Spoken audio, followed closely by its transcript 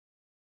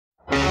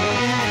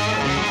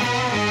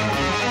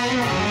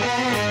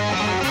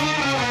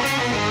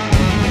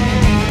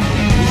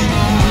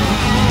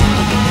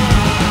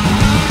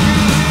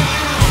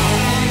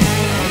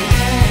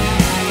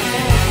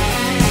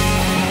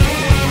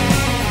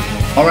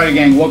All right,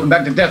 gang, welcome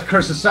back to Death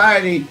Curse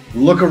Society.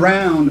 Look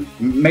around,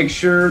 make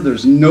sure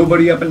there's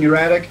nobody up in your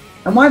attic.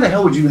 And why the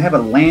hell would you have a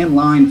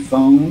landline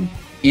phone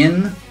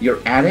in your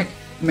attic?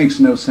 It makes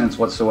no sense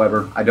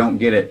whatsoever. I don't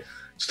get it.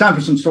 It's time for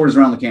some stories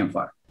around the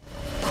campfire.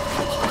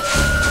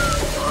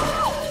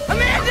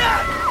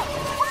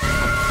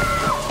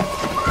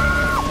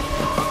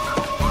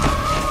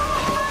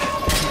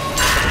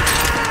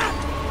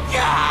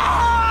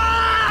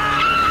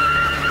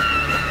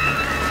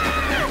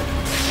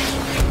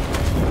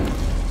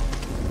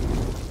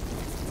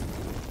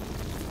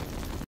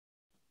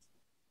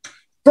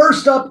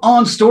 First up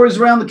on Stories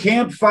Around the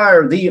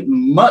Campfire, the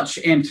much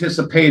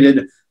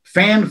anticipated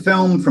fan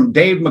film from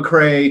Dave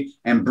McRae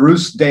and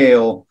Bruce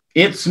Dale,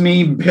 It's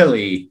Me,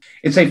 Billy.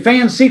 It's a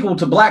fan sequel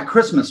to Black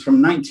Christmas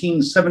from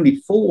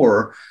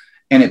 1974,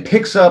 and it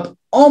picks up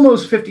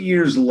almost 50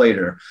 years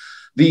later.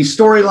 The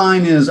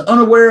storyline is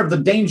unaware of the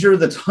danger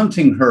that's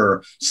hunting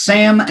her.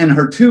 Sam and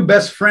her two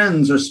best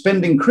friends are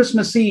spending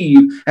Christmas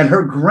Eve at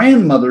her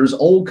grandmother's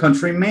old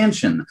country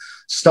mansion.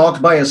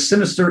 Stalked by a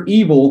sinister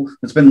evil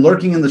that's been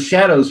lurking in the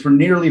shadows for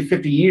nearly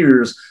 50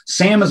 years,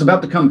 Sam is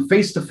about to come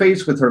face to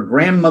face with her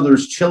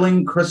grandmother's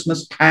chilling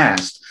Christmas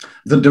past,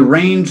 the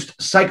deranged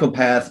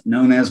psychopath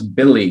known as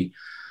Billy.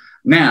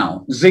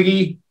 Now,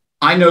 Ziggy,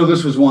 I know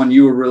this was one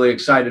you were really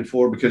excited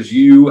for because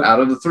you, out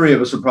of the three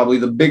of us, are probably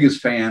the biggest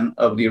fan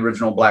of the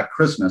original Black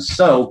Christmas.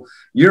 So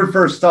your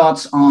first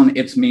thoughts on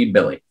It's Me,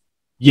 Billy.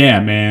 Yeah,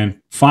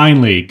 man.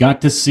 Finally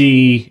got to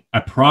see a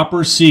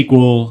proper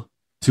sequel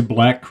to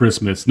Black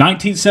Christmas.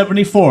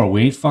 1974.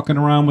 We ain't fucking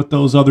around with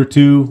those other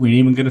two. We ain't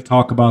even going to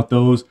talk about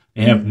those.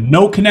 They have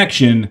no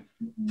connection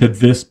to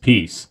this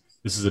piece.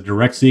 This is a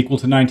direct sequel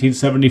to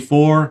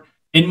 1974.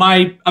 In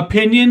my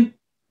opinion,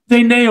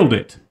 they nailed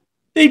it.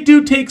 They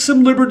do take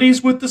some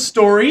liberties with the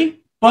story,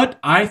 but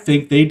I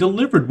think they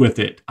delivered with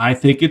it. I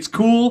think it's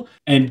cool,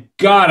 and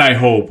God, I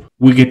hope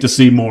we get to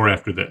see more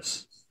after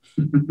this.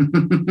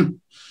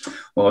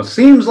 Well, it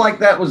seems like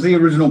that was the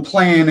original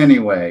plan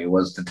anyway,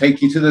 was to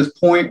take you to this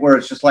point where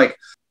it's just like,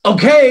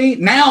 okay,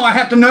 now I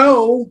have to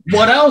know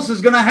what else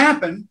is going to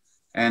happen.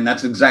 And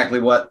that's exactly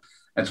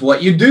that's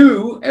what you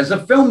do as a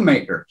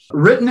filmmaker.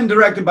 Written and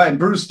directed by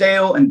Bruce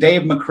Dale and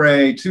Dave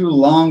McRae, two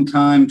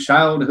longtime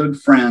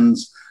childhood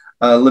friends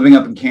living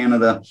up in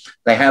Canada.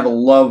 They have a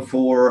love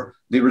for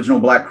the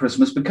original Black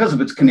Christmas because of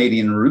its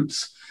Canadian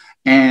roots.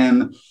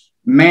 And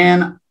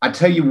man, I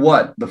tell you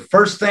what, the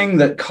first thing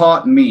that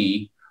caught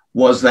me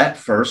was that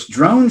first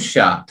drone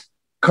shot.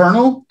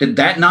 Colonel, did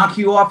that knock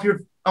you off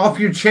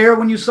your chair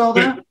when you saw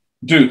that?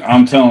 Dude,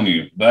 I'm telling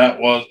you, that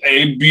was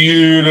a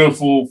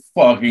beautiful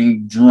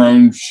fucking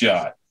drone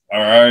shot. All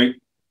right.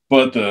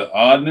 But the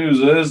odd news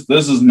is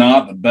this is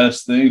not the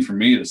best thing for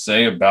me to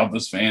say about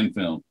this fan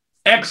film.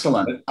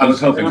 Excellent. I was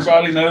hoping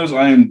everybody knows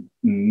I am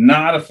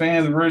not a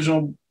fan of the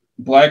original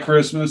Black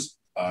Christmas.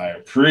 I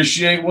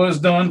appreciate what it's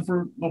done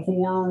for the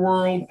horror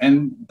world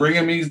and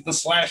bringing me the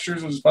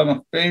slashers, which is my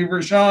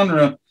favorite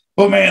genre.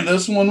 But man,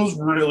 this one was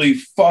really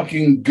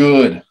fucking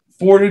good.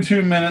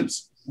 42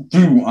 minutes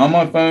on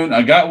my phone.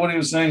 I got what he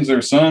was saying. There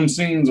are some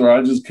scenes where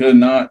I just could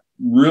not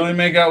really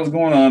make out what's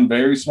going on.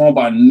 Very small,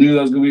 but I knew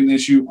that was going to be an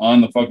issue on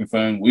the fucking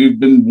phone. We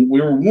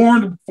were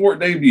warned before it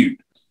debuted.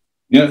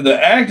 You know,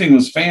 the acting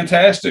was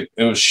fantastic.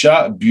 It was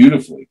shot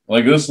beautifully.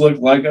 Like, this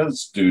looked like a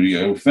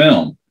studio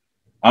film.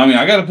 I mean,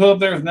 I got to put up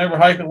there with Never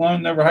Hike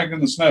Alone, Never Hike in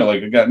the Snow.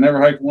 Like, I got Never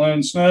Hike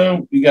Alone,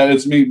 Snow. You got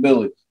It's Me,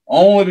 Billy.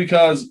 Only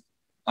because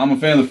I'm a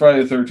fan of the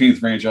Friday the 13th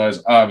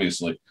franchise,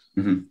 obviously.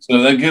 Mm-hmm.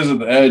 So that gives it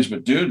the edge.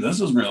 But, dude,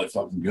 this was really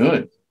fucking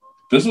good.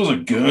 This was a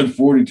good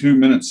 42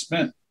 minutes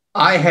spent.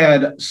 I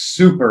had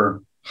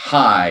super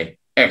high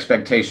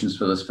expectations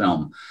for this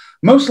film,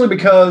 mostly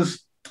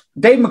because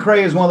Dave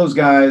McRae is one of those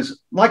guys,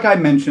 like I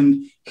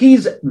mentioned,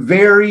 he's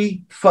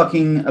very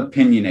fucking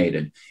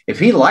opinionated. If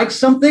he likes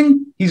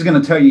something, he's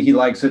going to tell you he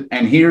likes it,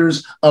 and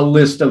here's a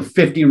list of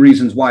 50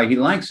 reasons why he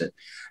likes it.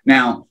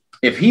 Now,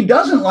 if he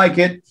doesn't like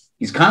it,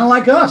 he's kind of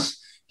like us.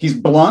 He's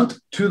blunt,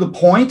 to the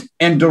point,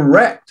 and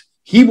direct.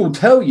 He will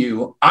tell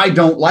you, I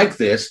don't like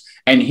this,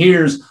 and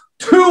here's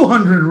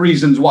 200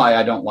 reasons why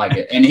I don't like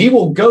it. And he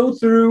will go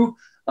through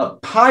a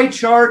pie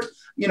chart,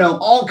 you know,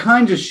 all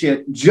kinds of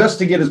shit just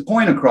to get his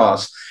point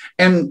across.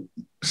 And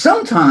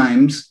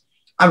sometimes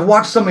I've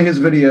watched some of his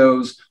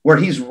videos where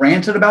he's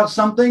ranted about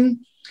something,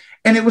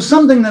 and it was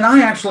something that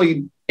I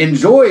actually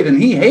enjoyed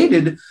and he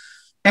hated.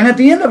 And at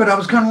the end of it, I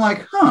was kind of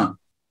like, huh,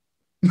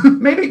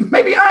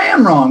 maybe I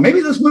am wrong.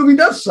 Maybe this movie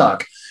does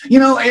suck. You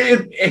know,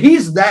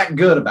 he's that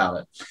good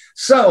about it.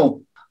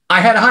 So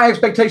I had high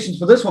expectations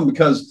for this one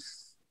because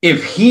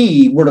if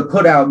he were to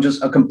put out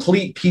just a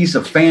complete piece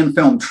of fan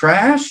film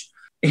trash,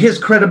 his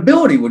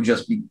credibility would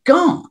just be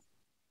gone.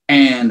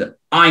 And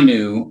I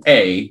knew,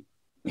 A,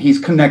 he's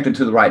connected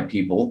to the right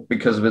people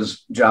because of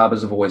his job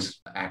as a voice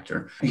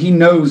actor. He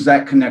knows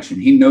that connection.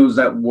 He knows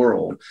that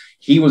world.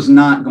 He was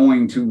not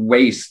going to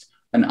waste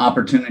an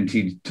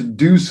opportunity to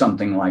do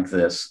something like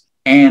this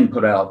and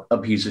put out a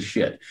piece of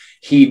shit.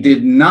 He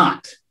did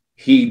not.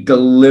 He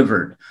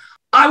delivered.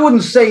 I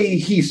wouldn't say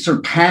he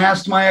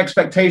surpassed my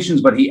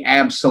expectations, but he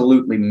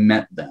absolutely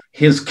met them.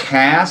 His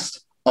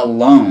cast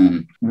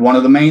alone, one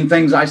of the main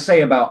things I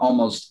say about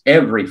almost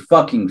every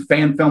fucking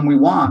fan film we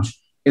watch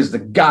is the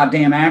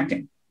goddamn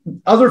acting.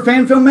 Other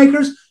fan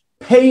filmmakers,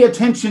 pay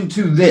attention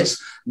to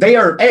this. They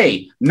are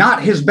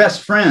not his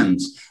best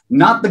friends,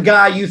 not the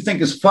guy you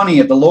think is funny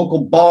at the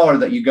local bar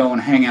that you go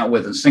and hang out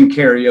with and sing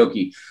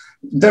karaoke.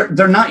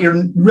 They're not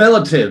your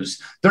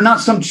relatives. They're not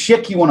some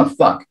chick you want to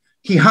fuck.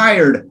 He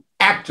hired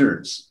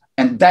actors,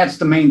 and that's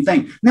the main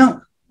thing.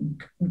 Now,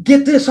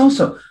 get this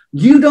also.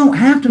 You don't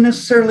have to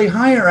necessarily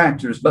hire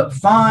actors, but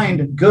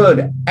find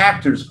good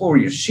actors for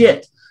your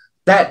shit.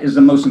 That is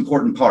the most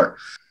important part.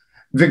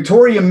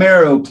 Victoria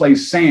Merrow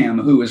plays Sam,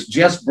 who is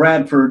Jess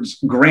Bradford's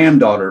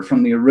granddaughter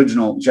from the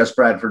original, Jess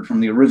Bradford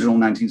from the original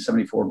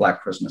 1974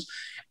 Black Christmas.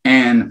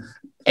 And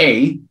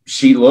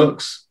she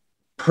looks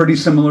pretty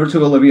similar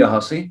to Olivia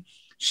Hussey.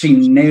 She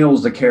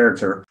nails the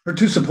character. Her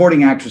two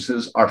supporting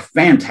actresses are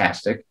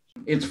fantastic.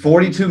 It's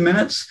 42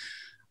 minutes.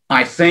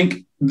 I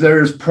think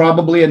there's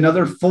probably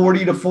another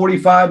 40 to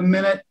 45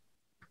 minute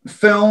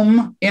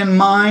film in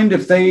mind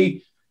if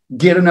they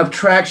get enough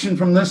traction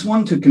from this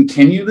one to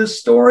continue this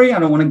story. I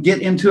don't want to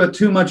get into it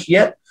too much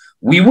yet.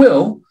 We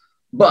will,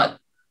 but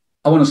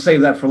I want to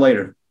save that for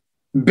later.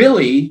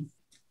 Billy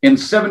in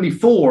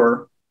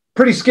 74,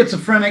 pretty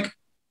schizophrenic,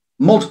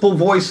 multiple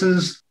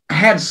voices,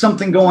 had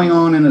something going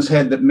on in his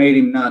head that made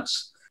him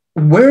nuts.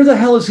 Where the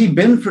hell has he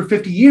been for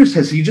 50 years?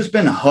 Has he just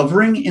been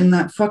hovering in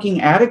that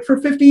fucking attic for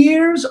 50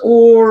 years?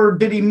 Or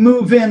did he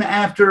move in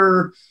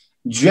after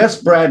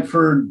Jess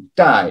Bradford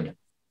died?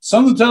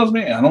 Something tells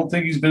me I don't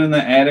think he's been in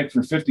the attic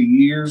for 50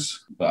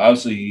 years, but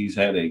obviously he's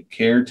had a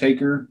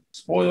caretaker,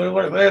 spoiler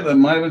alert there, that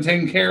might have been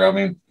taking care of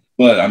him.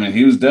 But I mean,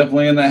 he was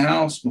definitely in the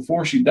house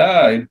before she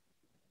died.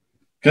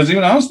 Because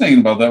even I was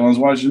thinking about that when I was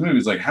watching the movie.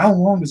 It's like, how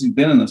long has he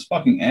been in this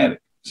fucking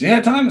attic? So he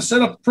had time to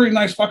set up a pretty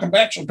nice fucking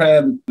bachelor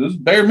pad. It was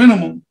bare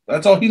minimum.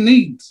 That's all he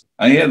needs.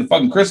 And he had the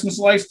fucking Christmas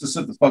lights to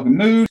set the fucking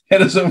mood. He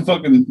had his own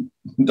fucking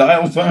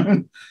dial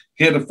phone.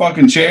 He had a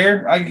fucking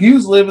chair. He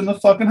was living the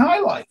fucking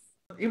high life.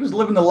 He was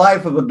living the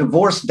life of a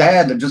divorced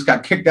dad that just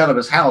got kicked out of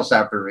his house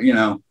after,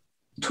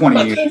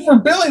 20 years. Dude, for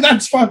Billy,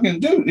 that's fucking,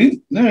 dude.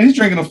 He's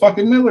drinking a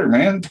fucking Miller,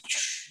 man.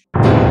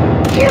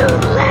 You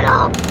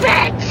little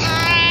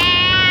bitch!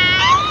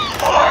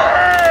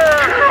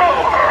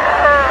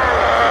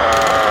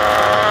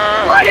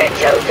 What did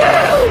you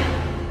do?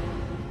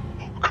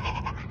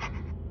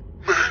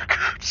 Make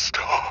it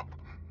stop.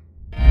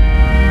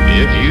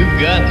 If you've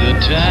got the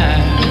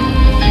time,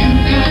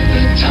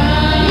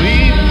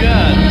 we've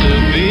got the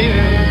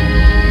beer,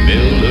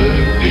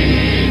 Miller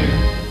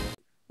beer.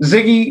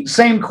 Ziggy,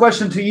 same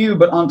question to you,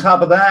 but on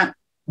top of that,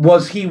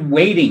 was he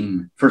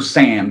waiting for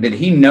Sam? Did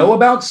he know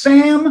about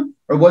Sam?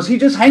 Or was he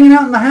just hanging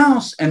out in the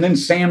house and then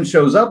Sam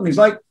shows up and he's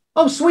like,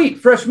 oh, sweet,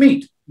 fresh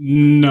meat?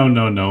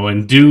 No.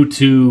 And due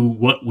to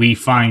what we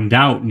find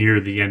out near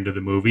the end of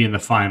the movie in the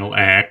final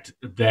act,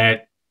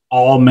 that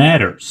all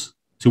matters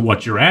to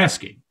what you're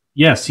asking.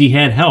 Yes, he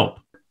had help.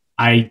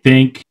 I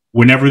think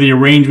whenever the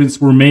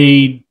arrangements were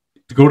made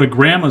to go to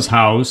Grandma's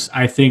house,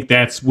 I think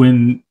that's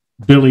when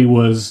Billy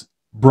was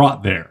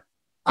brought there.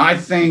 I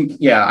think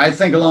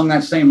along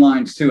that same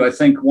lines too. I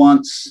think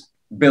once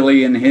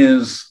Billy and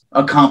his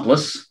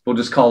accomplice, we'll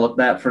just call it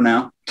that for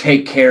now,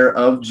 take care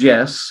of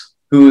Jess,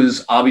 who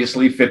is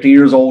obviously 50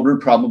 years older,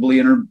 probably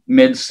in her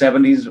mid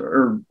 70s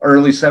or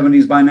early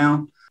 70s by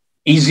now.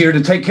 Easier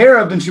to take care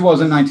of than she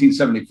was in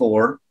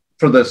 1974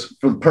 for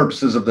the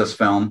purposes of this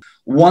film.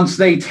 Once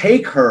they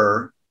take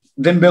her,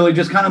 then Billy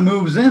just kind of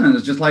moves in and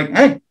is just like,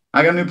 hey,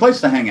 I got a new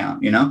place to hang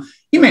out.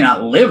 He may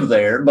not live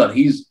there, but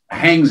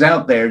hangs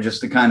out there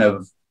just to kind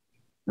of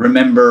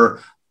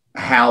remember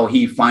how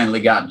he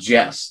finally got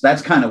Jess.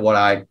 That's kind of what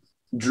I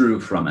drew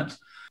from it.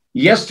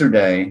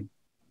 Yesterday,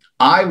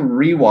 I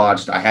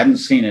hadn't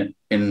seen it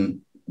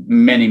in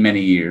many,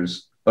 many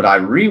years, but I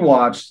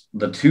rewatched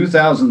the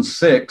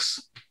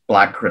 2006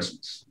 Black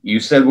Christmas. You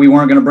said we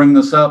weren't going to bring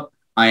this up.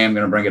 I am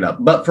going to bring it up,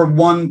 but for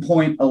one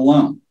point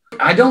alone.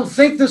 I don't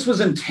think this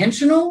was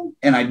intentional,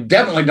 and I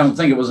definitely don't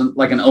think it was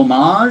like an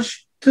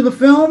homage to the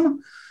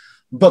film,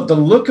 but the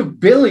look of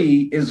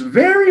Billy is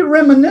very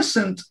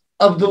reminiscent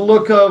of the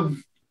look of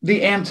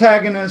the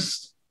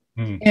antagonist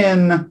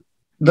in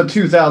the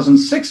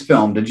 2006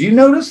 film. Did you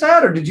notice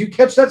that, or did you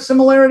catch that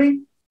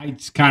similarity? I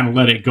just kind of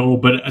let it go,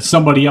 but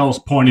somebody else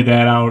pointed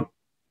that out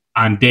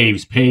on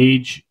Dave's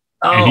page.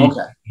 Oh,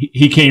 okay.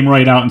 He came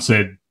right out and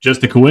said,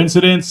 just a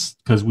coincidence,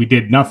 because we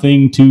did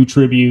nothing to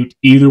tribute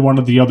either one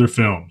of the other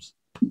films.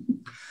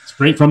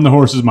 Straight from the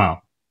horse's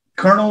mouth.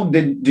 Colonel,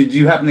 did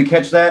you happen to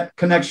catch that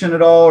connection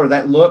at all, or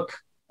that look?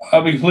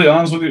 I'll be completely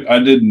honest with you. I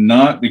did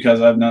not,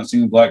 because I've not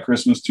seen Black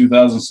Christmas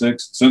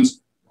 2006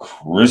 since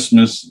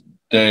Christmas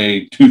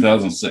Day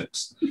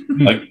 2006.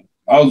 Like,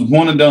 I was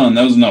one and done.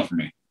 That was enough for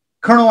me.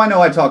 Colonel, I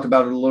know I talked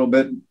about it a little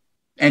bit,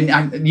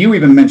 and you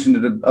even mentioned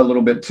it a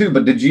little bit too,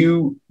 but did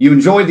you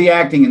enjoy the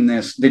acting in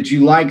this? Did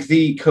you like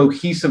the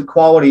cohesive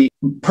quality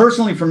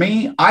personally for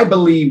me, I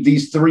believe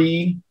these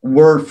three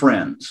were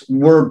friends,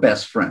 were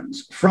best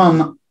friends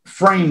from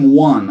frame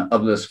one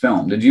of this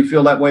film. Did you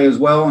feel that way as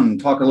well? And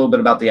talk a little bit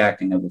about the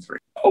acting of the three.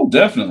 Oh,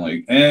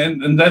 definitely.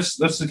 And that's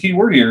the key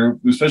word here,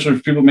 especially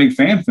if people make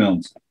fan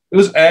films. It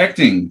was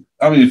acting.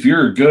 I mean, if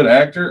you're a good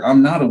actor,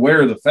 I'm not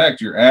aware of the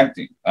fact you're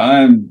acting.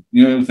 I'm,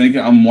 thinking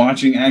I'm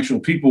watching actual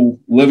people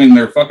living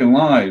their fucking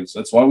lives.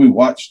 That's why we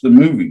watch the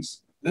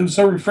movies. It was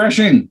so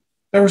refreshing.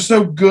 They were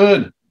so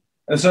good.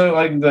 And so,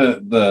 like,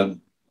 the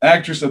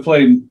actress that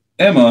played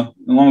Emma,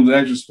 along with the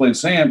actress that played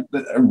Sam,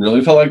 I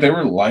really felt like they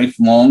were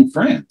lifelong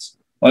friends.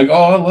 Like, oh,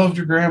 I loved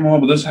your grandma,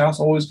 but this house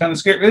always kind of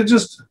scared me.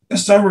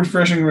 It's so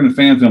refreshing in a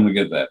fan film to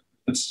get that.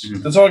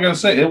 That's all I gotta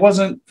say. It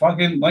wasn't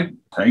fucking, like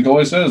Crank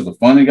always says, the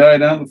funny guy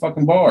down at the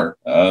fucking bar,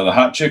 the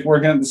hot chick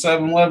working at the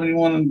 7-Eleven you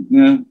want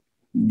to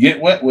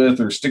get wet with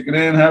or stick it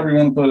in, however you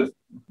want to put it,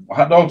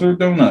 hot dog through a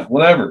donut,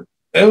 whatever.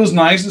 It was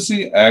nice to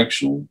see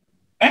actual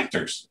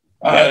actors.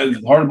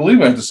 It's hard to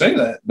believe I have to say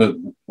that, but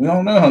we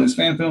all know how these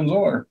fan films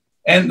are.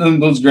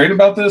 And what's great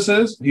about this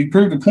is he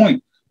proved a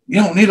point.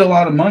 You don't need a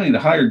lot of money to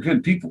hire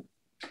good people.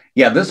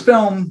 Yeah, this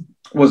film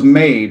was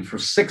made for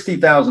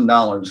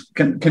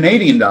 $60,000,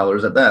 Canadian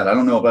dollars at that. I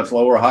don't know if that's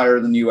lower or higher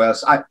than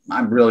US. I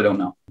really don't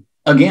know.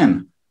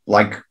 Again,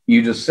 like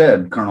you just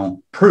said,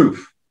 Colonel,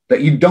 proof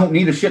that you don't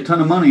need a shit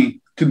ton of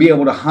money to be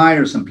able to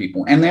hire some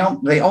people. And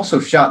they also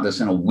shot this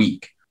in a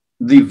week.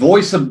 The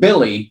voice of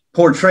Billy,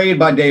 portrayed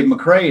by Dave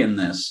McRae in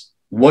this,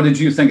 what did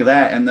you think of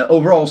that? And the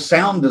overall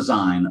sound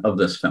design of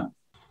this film?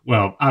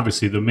 Well,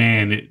 obviously the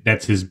man,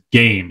 that's his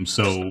game.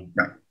 So,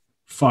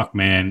 fuck,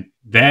 man.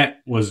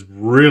 That was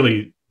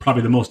really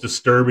probably the most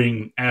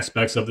disturbing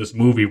aspects of this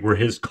movie were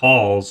his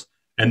calls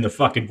and the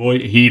fucking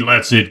voice. He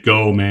lets it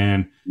go,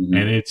 man. Mm-hmm.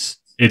 And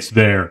it's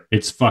there.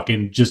 It's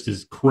fucking just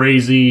as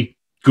crazy,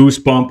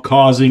 goosebump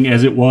causing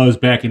as it was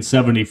back in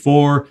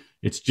 74.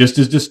 It's just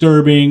as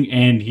disturbing.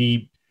 And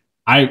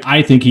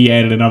I think he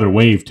added another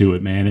wave to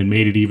it, man, and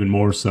made it even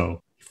more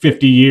so.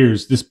 50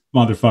 years, this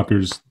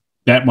motherfucker's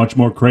that much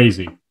more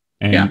crazy.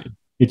 And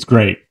it's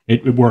great.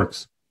 It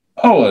works.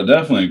 Oh, I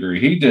definitely agree.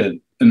 He did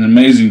an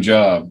amazing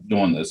job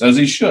doing this, as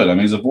he should. I mean,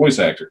 he's a voice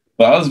actor.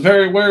 But I was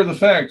very aware of the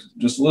fact,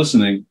 just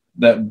listening,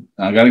 that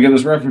I got to get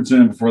this reference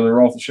in before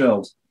they're off the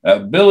shelves.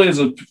 Billy is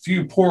a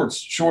few ports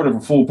short of a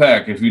full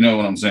pack, if you know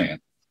what I'm saying.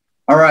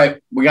 All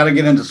right. We got to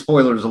get into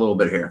spoilers a little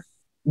bit here.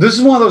 This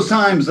is one of those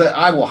times that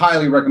I will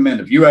highly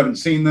recommend. If you haven't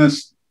seen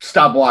this,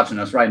 stop watching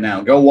us right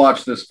now. Go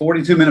watch this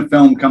 42-minute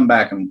film. Come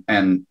back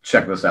and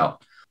check this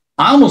out.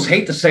 I almost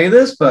hate to say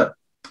this, but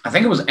I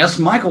think it was S.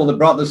 Michael that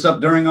brought this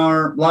up during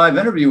our live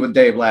interview with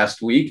Dave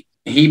last week.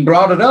 He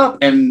brought it up,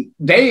 and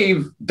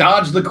Dave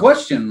dodged the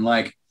question,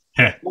 like,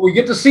 will we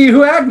get to see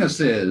who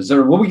Agnes is?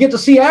 Or will we get to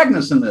see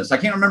Agnes in this? I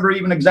can't remember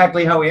even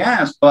exactly how he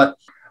asked, but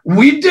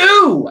we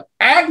do.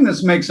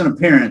 Agnes makes an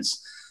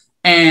appearance,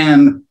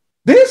 and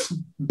this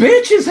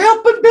bitch is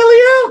helping Billy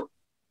out.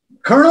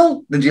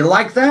 Colonel, did you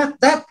like that?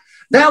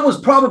 That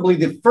was probably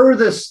the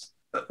furthest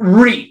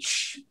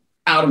reach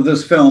out of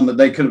this film that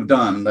they could have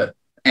done, but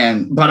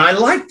I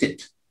liked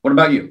it. What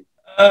about you?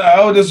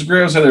 I would disagree.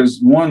 I would say there's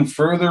one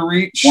further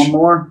reach. One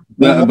more?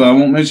 But I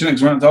won't mention it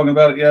because we're not talking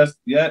about it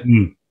yet.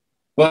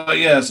 But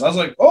yes, I was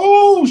like,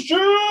 oh,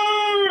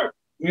 sure.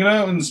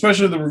 And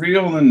especially the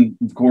reveal. And then,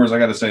 of course, I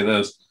got to say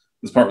this.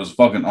 This part was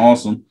fucking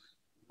awesome.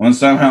 When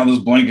somehow this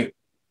blanket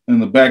in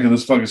the back of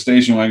this fucking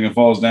station wagon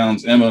falls down,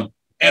 it's Emma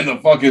and the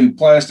fucking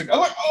plastic. I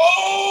was like,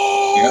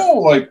 oh! Yeah.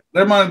 Like,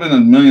 there might have been a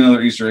million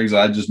other Easter eggs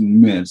I just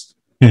missed.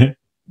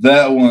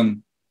 That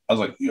one, I was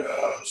like,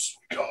 yes,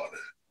 we got it.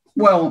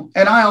 Well,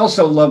 and I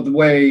also love the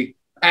way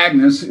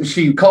Agnes,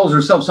 she calls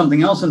herself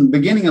something else in the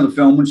beginning of the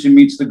film when she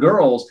meets the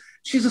girls.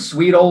 She's a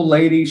sweet old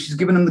lady. She's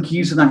giving them the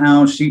keys to the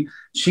house.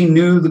 She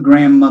knew the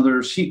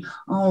grandmother.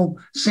 Oh,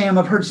 Sam,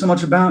 I've heard so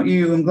much about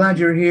you. I'm glad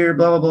you're here,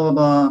 blah, blah, blah,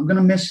 blah. I'm going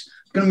to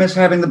miss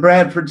having the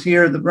Bradfords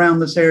here around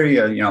this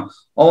area,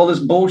 all this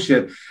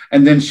bullshit.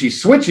 And then she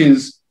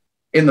switches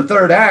in the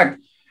third act,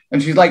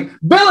 and she's like,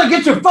 Billy,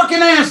 get your fucking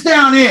ass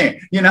down here,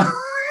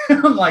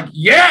 I'm like,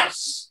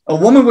 yes, a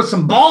woman with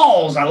some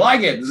balls. I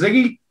like it.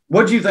 Ziggy,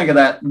 what do you think of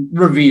that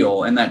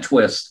reveal and that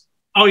twist?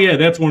 Oh, yeah,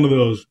 that's one of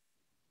those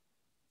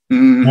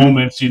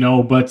moments,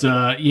 But,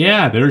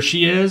 there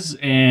she is.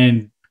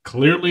 And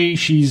clearly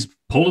she's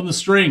pulling the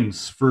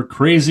strings for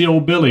crazy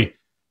old Billy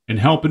and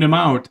helping him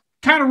out.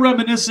 Kind of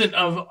reminiscent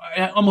of,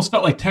 I almost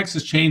felt like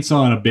Texas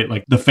Chainsaw in a bit,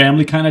 like the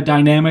family kind of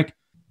dynamic.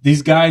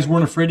 These guys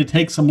weren't afraid to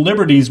take some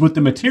liberties with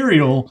the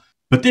material,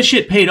 but this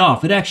shit paid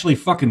off. It actually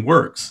fucking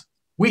works.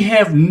 We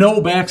have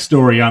no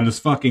backstory on this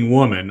fucking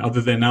woman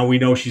other than now we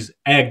know she's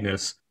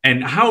Agnes.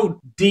 And how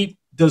deep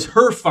does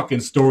her fucking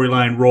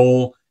storyline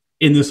roll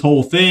in this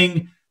whole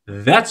thing?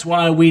 That's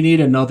why we need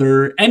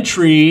another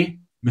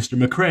entry,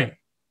 Mr. McRae.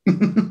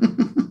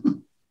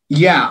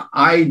 Yeah,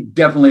 I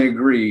definitely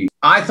agree.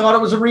 I thought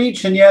it was a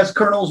reach, and yes,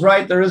 Colonel's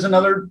right. There is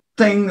another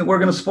thing that we're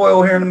going to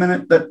spoil here in a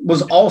minute that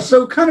was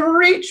also kind of a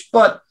reach,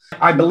 but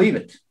I believe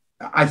it.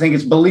 I think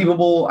it's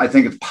believable. I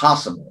think it's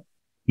possible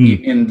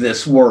in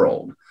this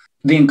world.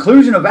 the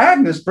inclusion of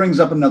Agnes brings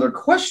up another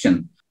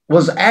question.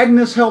 Was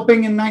Agnes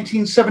helping in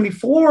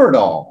 1974 at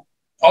all?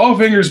 All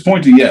fingers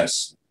point to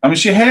yes. I mean,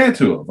 she had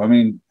to have. I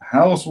mean,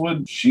 how else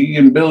would she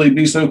and Billy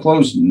be so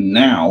close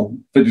now,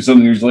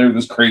 50-something years later,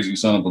 this crazy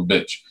son of a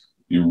bitch?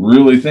 You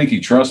really think he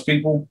trusts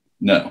people?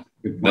 No.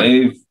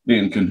 They've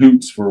been in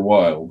cahoots for a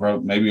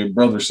while. Maybe a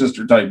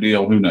brother-sister type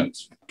deal. Who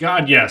knows?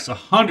 God, yes,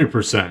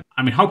 100%.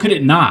 I mean, how could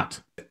it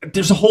not?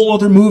 There's a whole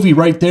other movie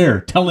right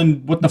there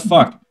telling what the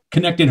fuck,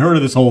 connecting her to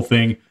this whole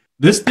thing.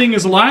 This thing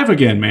is alive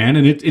again, man,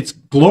 and it's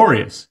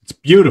glorious. It's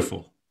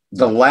beautiful.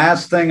 The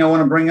last thing I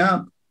want to bring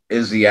up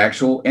is the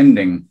actual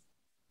ending.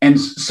 And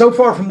so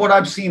far from what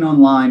I've seen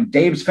online,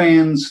 Dave's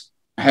fans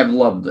have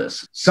loved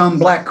this. Some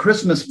Black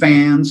Christmas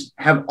fans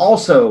have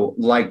also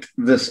liked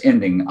this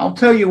ending. I'll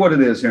tell you what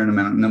it is here in a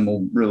minute, and then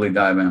we'll really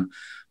dive in.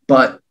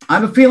 But I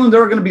have a feeling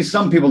there are going to be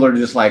some people that are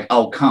just like,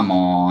 oh, come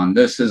on,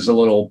 it's a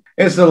little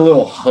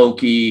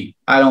hokey.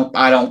 I don't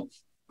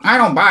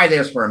buy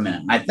this for a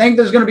minute. I think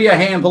there's going to be a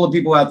handful of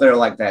people out there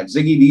like that.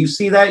 Ziggy, do you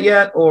see that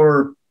yet?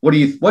 Or what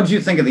did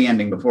you think of the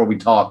ending before we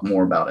talk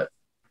more about it?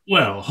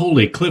 Well,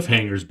 holy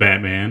cliffhangers,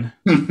 Batman.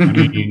 I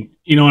mean,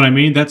 you know what I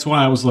mean? That's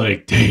why I was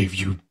like, Dave,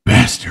 you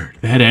bastard,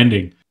 that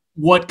ending.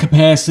 What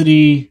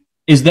capacity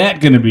is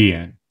that going to be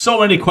in? So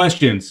many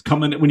questions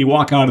coming when you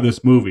walk out of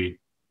this movie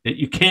that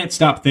you can't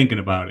stop thinking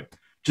about it.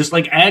 Just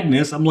like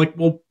Agnes, I'm like,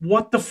 well,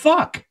 what the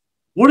fuck?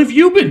 What have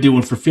you been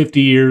doing for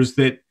 50 years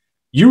that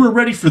you were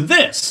ready for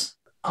this?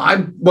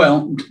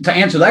 Well, to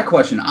answer that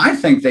question, I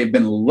think they've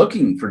been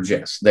looking for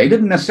Jess. They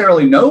didn't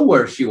necessarily know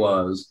where she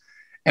was.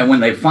 And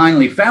when they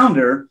finally found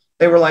her,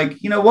 they were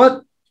like, you know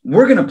what?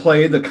 We're going to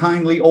play the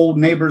kindly old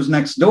neighbors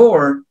next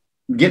door,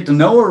 get to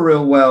know her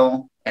real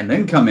well, and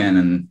then come in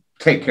and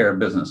take care of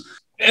business.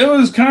 It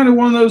was kind of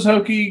one of those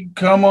hokey,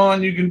 come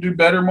on, you can do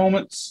better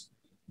moments.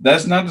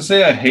 That's not to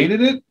say I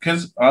hated it,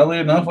 because oddly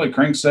enough, like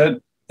Crank said,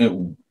 it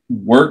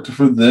worked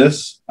for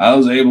this. I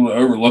was able to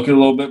overlook it a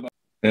little bit.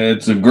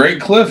 It's a great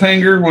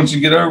cliffhanger once you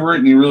get over it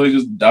and you really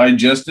just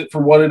digest it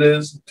for what it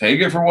is. Take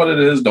it for what it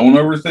is. Don't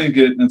overthink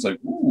it. And it's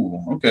like,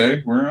 ooh,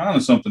 okay, we're on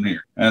to something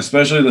here. And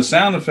especially the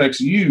sound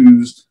effects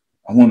used,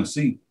 I want to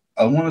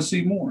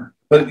see more.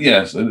 But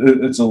yes,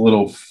 it's a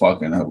little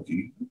fucking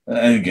hokey.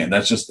 And again,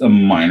 that's just a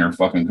minor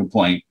fucking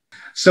complaint.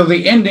 So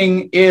the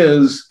ending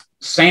is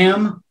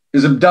Sam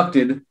is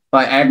abducted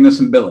by Agnes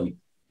and Billy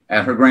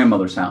at her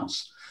grandmother's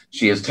house.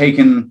 She is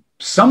taken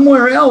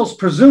somewhere else,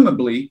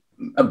 presumably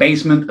a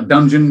basement, a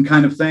dungeon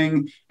kind of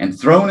thing, and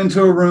thrown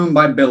into a room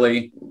by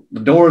Billy. The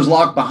door is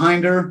locked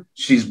behind her.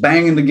 She's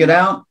banging to get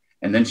out,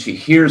 and then she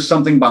hears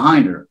something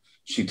behind her.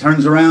 She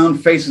turns around,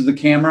 faces the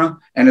camera,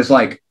 and is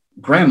like,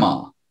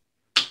 Grandma.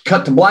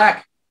 Cut to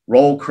black,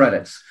 roll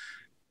credits.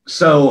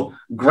 So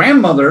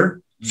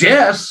grandmother,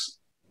 Jess,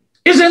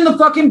 is in the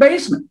fucking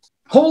basement.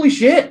 Holy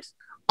shit.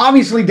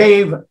 Obviously,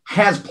 Dave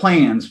has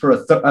plans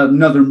for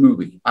another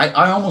movie.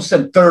 I almost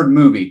said third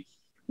movie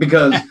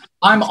because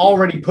I'm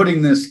already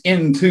putting this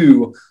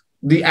into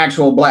the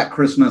actual Black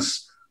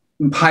Christmas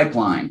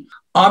pipeline.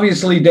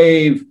 Obviously,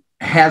 Dave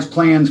has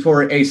plans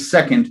for a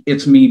second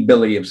It's Me,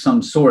 Billy of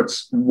some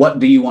sorts. What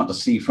do you want to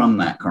see from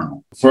that,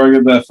 Colonel? Before I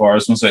get that far, I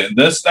was going to say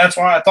that's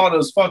why I thought it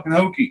was fucking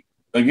hokey.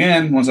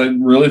 Again, once I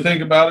really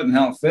think about it and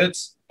how it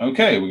fits,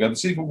 okay, we got the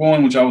sequel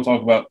going, which I will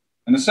talk about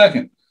in a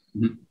second.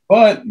 Mm-hmm.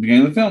 But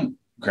beginning of the film,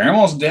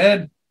 Grandma's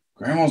dead.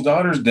 Grandma's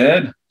daughter's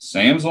dead.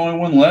 Sam's the only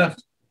one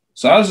left.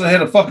 So I just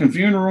had a fucking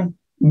funeral.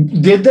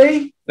 Did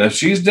they? If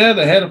she's dead,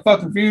 they had a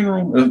fucking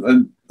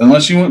funeral.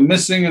 Unless she went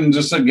missing and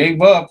just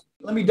gave up.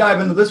 Let me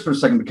dive into this for a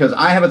second because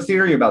I have a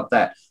theory about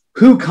that.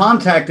 Who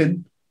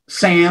contacted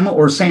Sam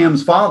or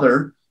Sam's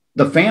father,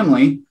 the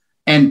family,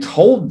 and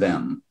told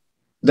them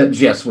that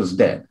Jess was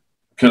dead?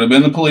 Could have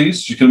been the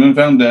police. She could have been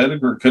found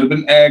dead. Or it could have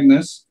been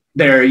Agnes.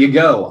 There you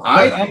go.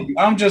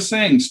 I'm just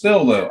saying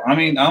still, though. I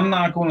mean, I'm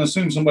not going to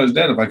assume somebody's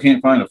dead if I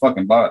can't find a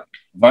fucking body.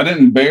 If I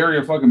didn't bury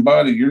a fucking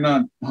body, you're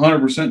not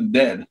 100%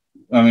 dead.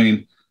 I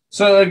mean,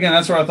 so again,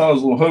 that's where I thought it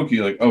was a little hokey.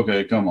 Like,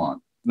 okay, come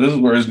on. This is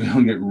where it's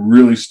going to get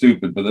really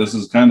stupid. But this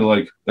is kind of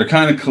like they're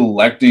kind of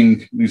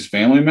collecting these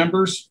family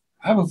members.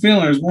 I have a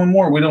feeling there's one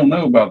more we don't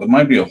know about that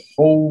might be a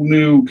whole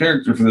new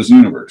character for this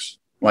universe.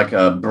 Like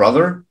a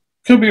brother?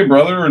 Could be a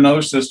brother or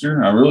another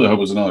sister. I really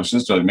hope it's another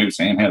sister. Like maybe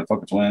Sam had a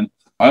fucking twin.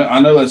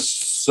 I know that's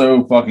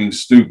so fucking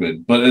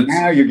stupid, but it's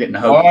now you're getting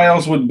hokey. Why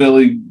else would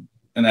Billy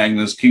and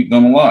Agnes keep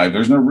them alive?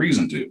 There's no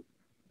reason to.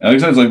 And like I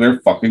said, it's like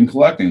they're fucking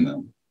collecting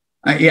them.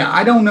 Yeah,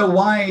 I don't know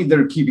why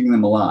they're keeping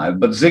them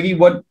alive, but Ziggy,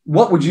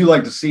 what would you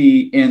like to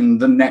see in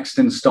the next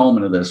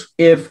installment of this,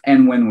 if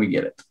and when we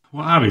get it?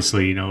 Well,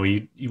 obviously,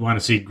 you want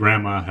to see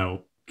Grandma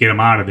help get them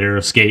out of there,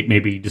 escape,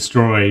 maybe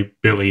destroy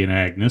Billy and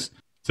Agnes.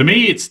 To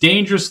me, it's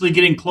dangerously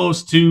getting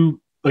close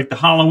to like the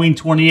Halloween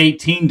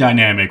 2018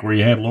 dynamic where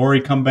you had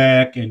Laurie come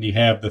back and you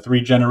have the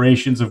 3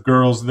 generations of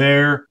girls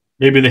there.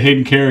 Maybe the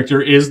hidden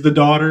character is the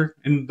daughter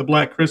in the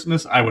Black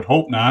Christmas. I would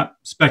hope not.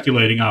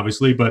 Speculating,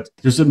 obviously, but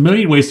there's a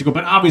million ways to go.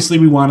 But obviously,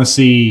 we want to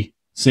see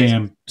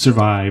Sam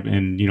survive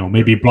and,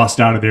 maybe bust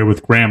out of there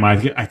with Grandma.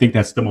 I think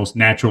that's the most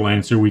natural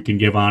answer we can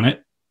give on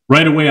it.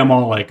 right away I'm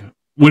all like,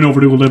 went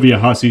over to Olivia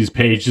Hussey's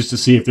page just to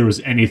see if there was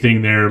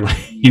anything there,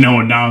 like, you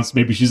know, announced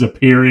maybe she's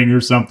appearing or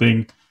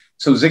something.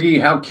 So Ziggy,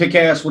 how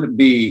kick-ass would it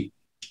be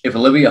if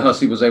Olivia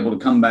Hussey was able to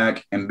come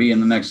back and be in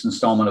the next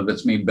installment of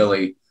It's Me,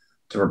 Billy,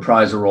 to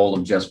reprise the role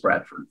of Jess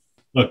Bradford?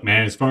 Look,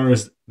 man, as far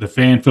as the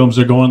fan films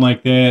are going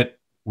like that,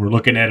 we're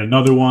looking at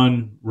another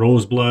one,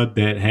 Roseblood,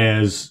 that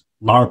has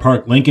Lara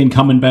Park Lincoln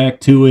coming back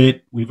to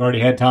it. We've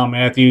already had Tom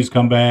Matthews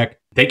come back.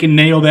 They can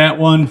nail that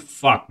one.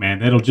 Fuck, man.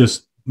 That'll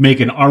just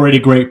make an already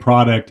great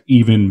product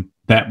even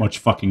that much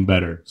fucking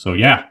better. So,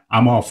 yeah,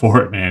 I'm all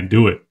for it, man.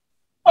 Do it.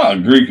 I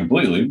agree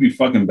completely. It'd be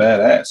fucking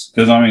badass.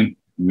 Because, I mean,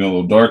 I'm a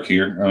little dark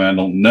here. I mean, I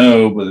don't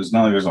know, but it's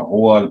not like there's a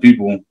whole lot of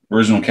people,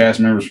 original cast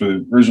members for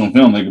the original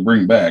film they could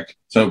bring back.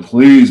 So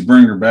please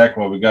bring her back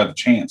while we got the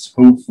chance,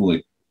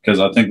 hopefully. Because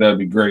I think that'd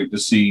be great to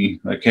see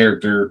that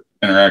character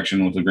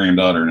interaction with the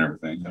granddaughter and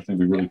everything. I think it'd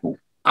be really cool.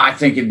 I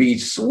think it'd be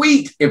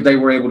sweet if they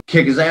were able to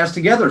kick his ass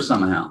together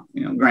somehow.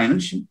 You know,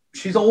 granted,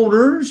 she's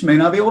older. She may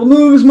not be able to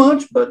move as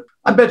much, but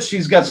I bet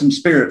she's got some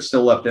spirit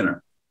still left in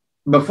her.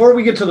 Before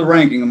we get to the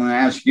ranking, I'm going to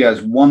ask you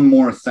guys one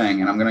more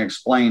thing, and I'm going to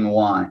explain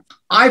why.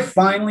 I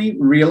finally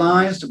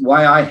realized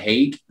why I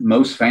hate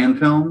most fan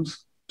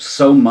films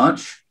so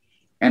much,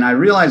 and I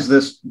realized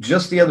this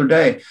just the other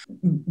day.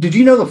 Did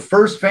you know the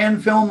first fan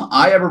film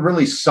I ever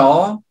really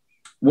saw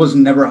was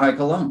Never Hike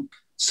Alone?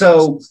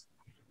 So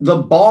the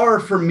bar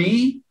for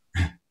me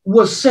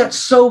was set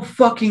so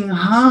fucking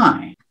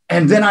high.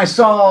 And then I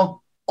saw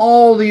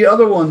all the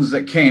other ones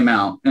that came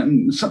out.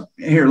 And so,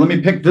 here, let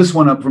me pick this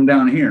one up from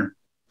down here.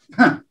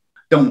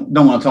 Don't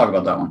want to talk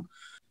about that one.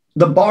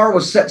 The bar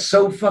was set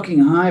so fucking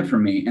high for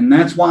me, and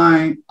that's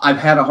why I've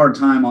had a hard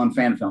time on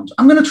fan films.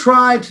 I'm going to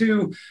try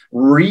to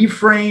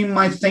reframe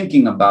my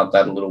thinking about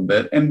that a little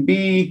bit and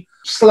be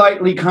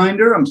slightly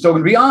kinder. I'm still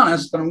going to be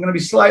honest, but I'm going to be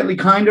slightly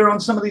kinder on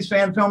some of these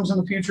fan films in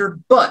the future.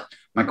 But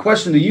my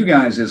question to you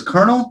guys is,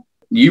 Colonel,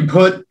 you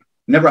put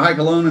Never Hike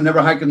Alone and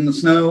Never Hike in the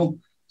Snow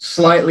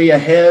slightly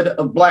ahead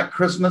of Black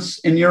Christmas,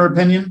 in your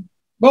opinion?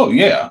 Oh,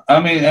 yeah.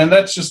 I mean, and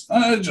that's just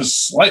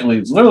slightly.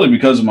 It's literally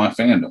because of my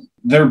fandom.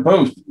 They're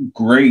both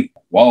great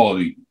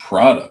quality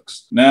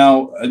products.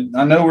 Now,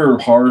 I know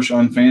we're harsh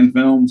on fan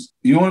films.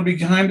 You want to be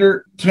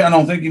kinder? To me, I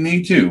don't think you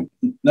need to.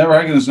 Never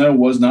Hike in the Snow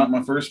was not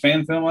my first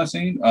fan film I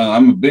seen.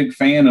 I'm a big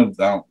fan of,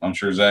 I'm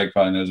sure Zach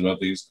probably knows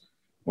about these,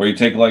 where you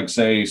take, like,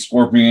 say,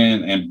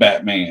 Scorpion and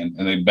Batman,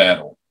 and they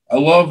battle. I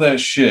love that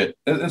shit.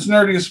 It's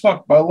nerdy as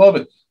fuck, but I love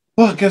it.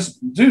 But guess,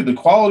 dude, the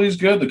quality's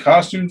good. The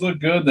costumes look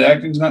good. The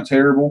acting's not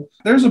terrible.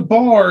 There's a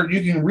bar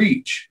you can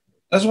reach.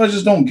 That's what I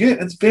just don't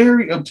get. It's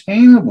very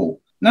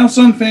obtainable. Now,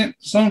 some fan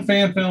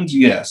films,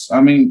 yes.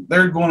 I mean,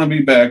 they're going to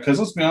be bad because,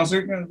 let's be honest,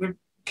 they're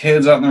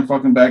kids out in their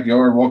fucking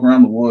backyard walking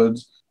around the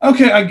woods.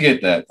 Okay, I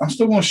get that. I'm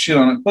still going to shit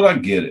on it, but I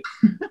get it.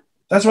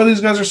 That's why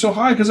these guys are so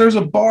high, because there's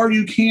a bar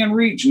you can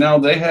reach. Now,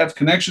 they have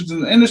connections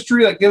in the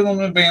industry that give them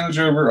an advantage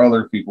over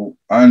other people.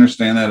 I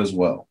understand that as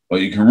well.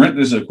 But you can rent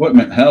this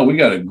equipment. Hell, we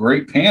got a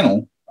great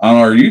panel on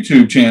our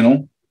YouTube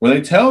channel where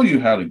they tell you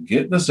how to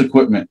get this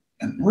equipment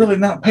and really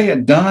not pay a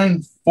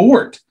dime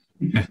for it.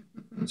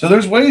 So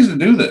there's ways to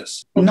do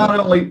this. Not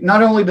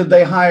only did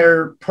they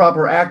hire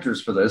proper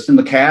actors for this, and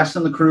the cast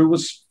and the crew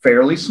was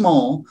fairly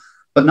small,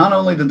 but not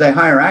only did they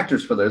hire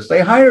actors for this,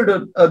 they hired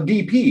a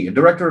DP, a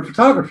director of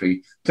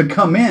photography, to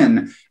come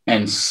in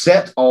and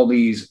set all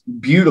these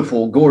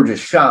beautiful, gorgeous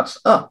shots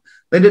up.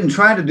 They didn't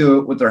try to do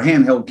it with their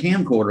handheld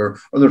camcorder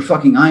or their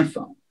fucking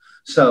iPhone.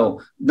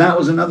 So that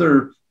was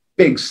another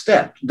big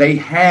step. They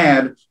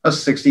had a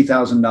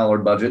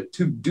 $60,000 budget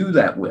to do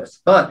that with.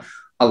 But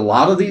a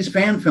lot of these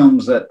fan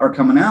films that are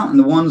coming out, and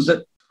the ones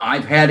that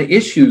I've had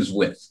issues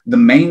with, the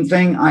main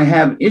thing I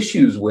have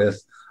issues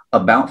with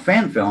about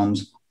fan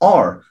films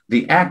are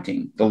the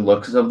acting, the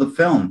looks of the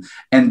film,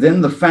 and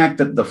then the fact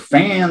that the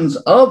fans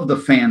of the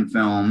fan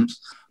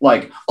films,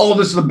 like, oh,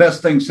 this is the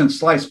best thing since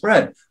sliced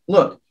bread.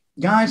 Look,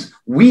 guys,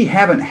 we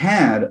haven't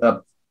had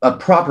a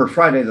proper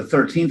Friday the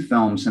 13th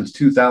film since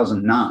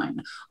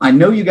 2009. I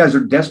know you guys are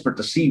desperate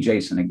to see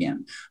Jason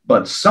again,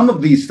 but some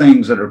of these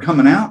things that are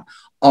coming out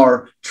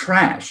are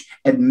trash.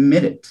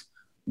 Admit it.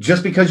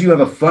 Just because you have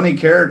a funny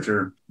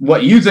character,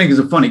 what you think is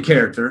a funny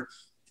character,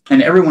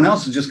 and everyone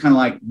else is just kind of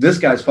like, this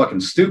guy's fucking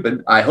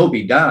stupid, I hope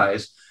he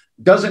dies,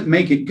 doesn't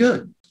make it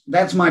good.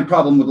 That's my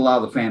problem with a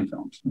lot of the fan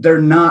films.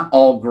 They're not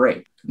all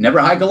great. Never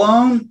Hike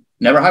Alone,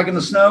 Never Hike in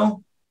the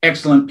Snow,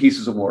 excellent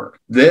pieces of work.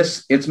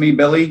 This, It's Me,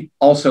 Billy,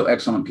 also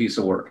excellent piece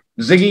of work.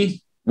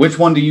 Ziggy, which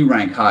one do you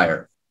rank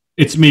higher?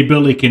 It's Me,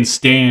 Billy can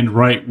stand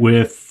right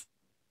with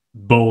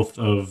both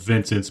of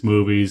Vincent's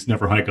movies,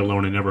 Never Hike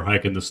Alone and Never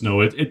Hike in the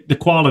Snow. The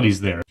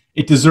quality's there.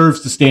 It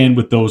deserves to stand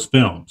with those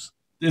films.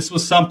 This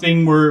was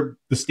something where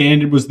the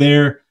standard was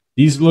there.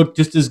 These look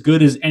just as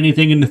good as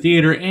anything in the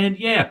theater. And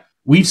yeah,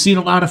 we've seen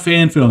a lot of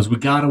fan films. We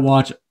got to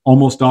watch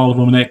almost all of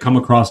them that come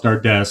across our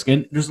desk.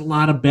 And there's a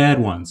lot of bad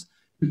ones.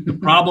 The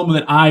problem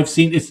that I've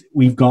seen is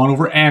we've gone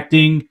over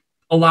acting.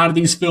 A lot of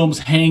these films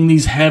hang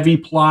these heavy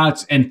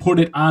plots and put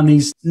it on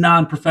these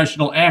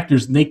non-professional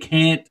actors, and they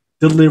can't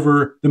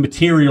deliver the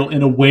material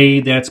in a way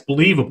that's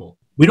believable.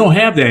 We don't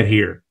have that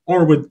here,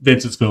 or with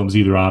Vincent's films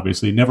either,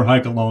 obviously. Never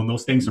Hike Alone.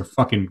 Those things are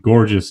fucking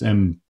gorgeous.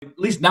 And at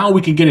least now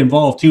we can get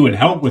involved, too, and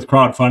help with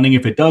crowdfunding.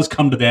 If it does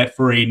come to that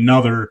for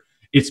another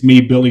It's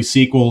Me, Billy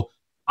sequel,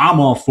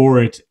 I'm all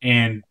for it.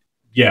 And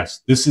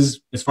yes, this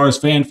is, as far as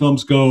fan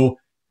films go,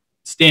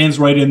 stands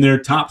right in there,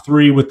 top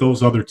 3 with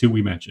those other 2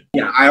 we mentioned.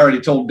 Yeah, I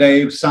already told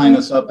Dave, sign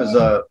us up as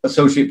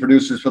associate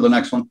producers for the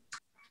next one.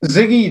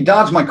 Ziggy, you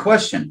dodged my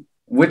question.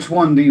 Which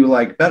one do you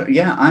like better?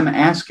 Yeah, I'm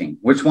asking.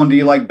 Which one do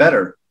you like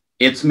better?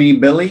 It's Me,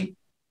 Billy,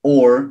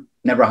 or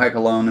Never Hike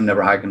Alone and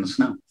Never Hike in the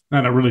Snow?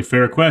 Not a really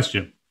fair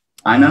question.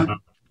 I know.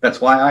 That's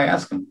why I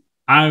asked him.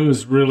 I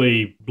was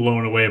really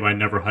blown away by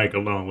Never Hike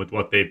Alone with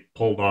what they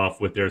pulled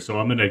off with there. So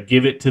I'm going to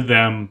give it to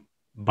them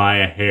by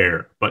a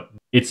hair. But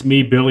It's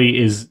Me, Billy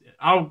is,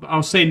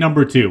 I'll say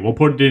number 2. We'll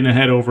put it in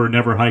ahead over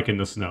Never Hike in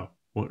the Snow.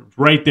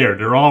 Right there.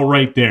 They're all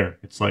right there.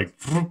 It's like...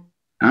 All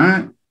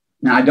right.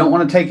 Now, I don't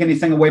want to take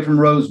anything away from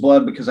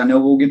Roseblood because I know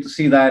we'll get to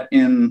see that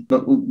in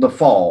the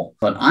fall.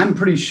 But I'm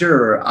pretty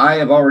sure I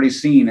have already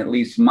seen at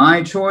least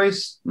my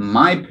choice,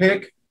 my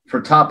pick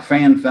for top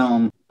fan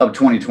film of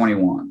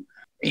 2021.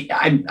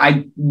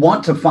 I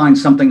want to find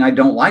something I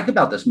don't like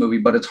about this movie,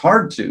 but it's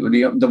hard to.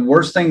 The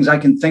worst things I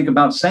can think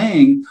about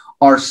saying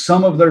are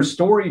some of their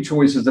story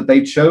choices that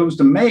they chose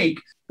to make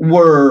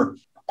were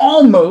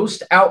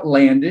almost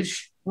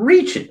outlandish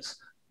reaches.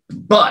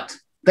 But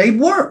they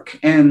work,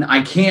 and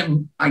I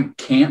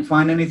can't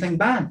find anything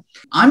bad.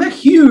 I'm a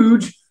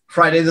huge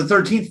Friday the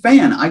 13th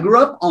fan. I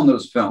grew up on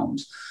those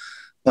films,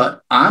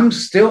 but I'm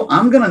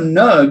going to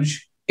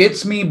nudge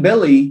It's Me,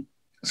 Billy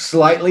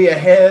slightly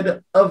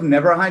ahead of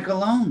Never Hike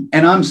Alone.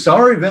 And I'm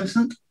sorry,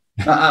 Vincent.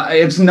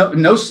 It's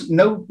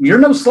no, you're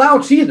no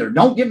slouch either.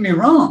 Don't get me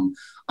wrong.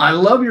 I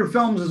love your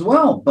films as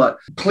well, but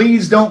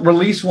please don't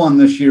release one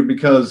this year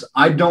because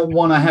I don't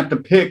want to have to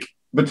pick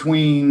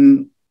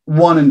between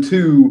 1 and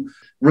 2.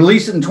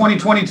 Release it in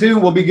 2022.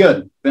 We'll be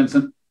good,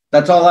 Vincent.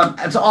 That's all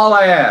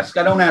I ask.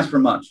 I don't ask for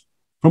much.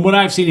 From what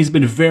I've seen, he's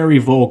been very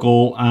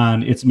vocal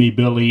on It's Me,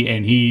 Billy,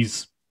 and he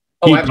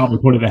probably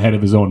put it ahead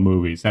of his own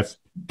movies. That's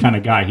the kind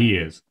of guy he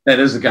is. That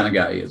is the kind of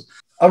guy he is.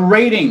 A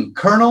rating,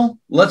 Colonel.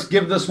 Let's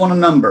give this one a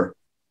number.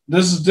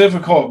 This is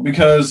difficult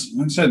because,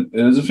 like I said,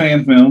 it is a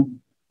fan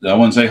film. I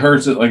wouldn't say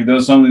hurts it like it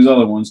does some of these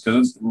other ones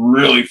because it's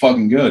really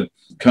fucking good.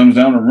 It comes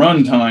down to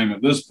runtime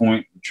at this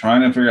point,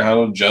 trying to figure out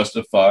how to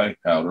justify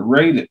how to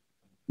rate it.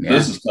 Yeah.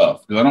 This is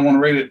tough because I don't want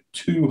to rate it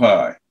too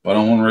high, but I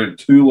don't want to rate it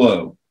too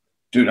low.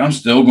 Dude, I'm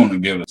still going to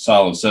give it a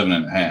solid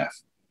 7.5.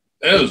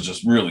 It was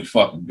just really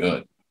fucking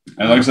good.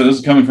 And like I said, this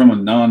is coming from a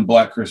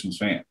non-Black Christmas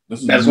fan.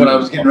 That's what I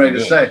was getting ready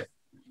to say.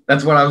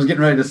 That's what I was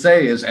getting ready to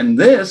say and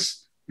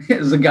this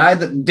is a guy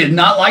that did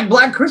not like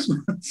Black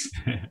Christmas.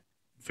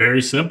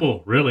 Very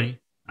simple, really.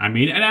 I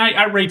mean, and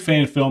I rate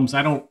fan films.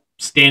 I don't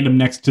stand them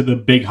next to the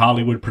big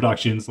Hollywood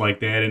productions like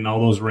that and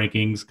all those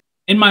rankings.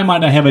 In my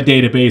mind, I have a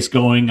database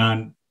going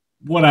on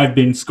what I've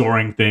been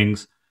scoring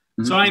things.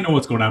 So I know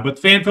what's going on. But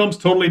fan films,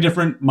 totally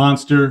different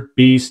monster,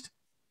 beast.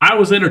 I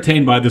was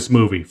entertained by this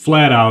movie,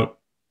 flat out.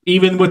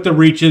 Even with the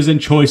reaches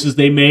and choices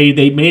they made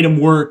them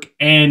work.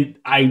 And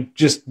I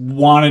just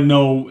want to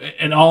know,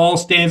 it all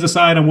stands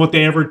aside on what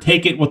they ever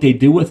take it, what they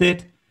do with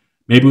it.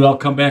 Maybe I'll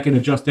come back and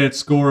adjust that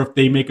score if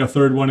they make a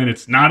third one and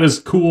it's not as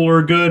cool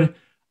or good.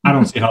 I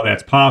don't see how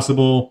that's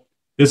possible.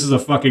 This is a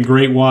fucking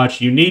great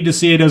watch. You need to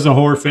see it as a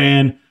horror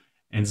fan.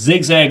 And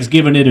Zigzag's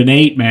giving it an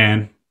 8,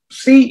 man.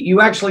 See,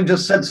 you actually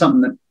just said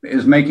something that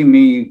is making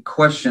me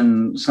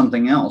question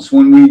something else.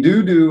 When we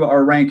do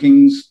our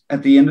rankings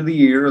at the end of the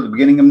year or the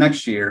beginning of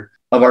next year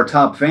of our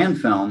top fan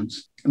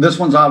films, this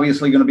one's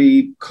obviously going to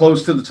be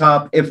close to the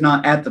top, if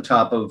not at the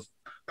top of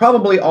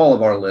probably all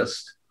of our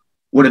list.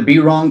 Would it be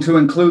wrong to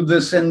include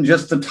this in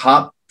just the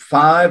top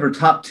 5 or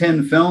top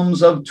 10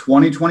 films of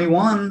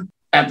 2021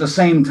 at the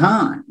same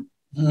time?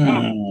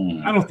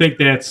 I don't think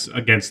that's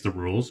against the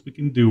rules. We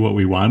can do what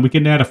we want. We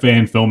can add a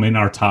fan film in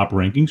our top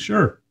ranking,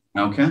 sure.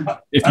 Okay.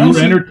 If you were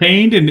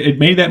entertained and it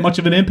made that much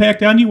of an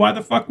impact on you, why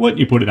the fuck wouldn't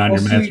you put it on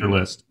your master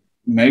list?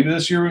 Maybe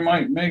this year we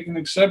might make an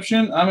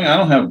exception. I mean, I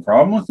don't have a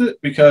problem with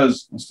it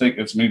because let's take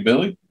It's Me,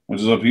 Billy,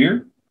 which is up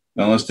here.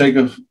 Then let's take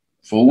a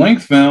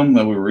full-length film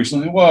that we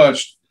recently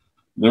watched,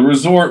 The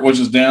Resort, which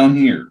is down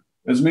here.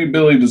 It's Me,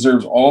 Billy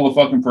deserves all the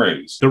fucking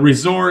praise. The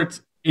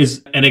Resort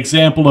is an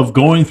example of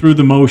going through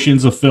the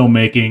motions of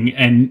filmmaking,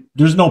 and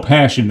there's no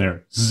passion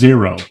there.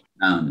 Zero.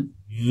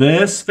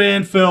 This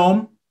fan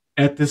film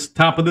at this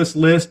top of this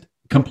list,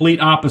 complete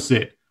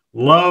opposite.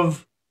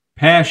 Love,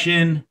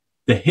 passion,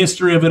 the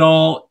history of it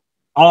all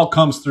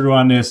comes through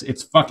on this.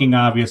 It's fucking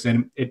obvious,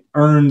 and it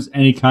earns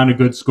any kind of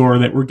good score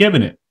that we're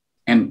giving it.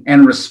 And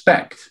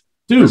respect.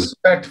 Dude.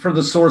 Respect for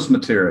the source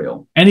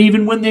material. And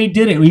even when they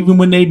did it, even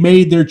when they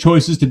made their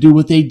choices to do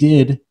what they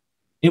did,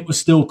 it was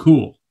still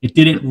cool. It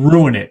didn't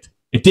ruin it.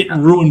 It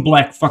didn't ruin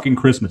Black fucking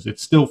Christmas.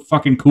 It's still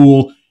fucking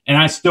cool, and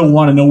I still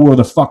want to know where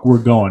the fuck we're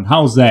going.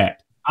 How's that?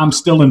 I'm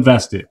still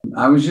invested.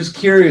 I was just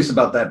curious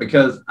about that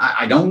because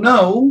I don't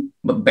know,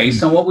 but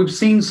based on what we've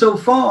seen so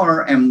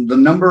far and the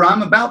number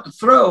I'm about to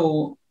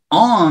throw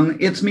on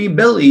It's Me,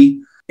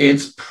 Billy,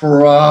 it's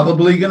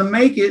probably going to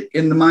make it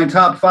into my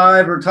top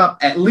 5 or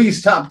at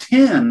least top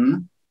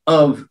 10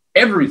 of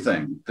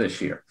everything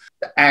this year.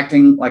 The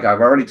acting, like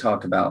I've already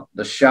talked about,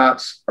 the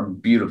shots are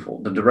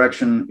beautiful. The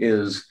direction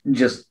is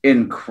just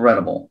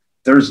incredible.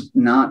 There's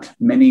not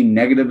many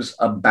negatives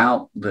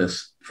about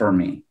this for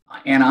me.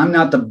 And I'm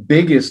not the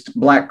biggest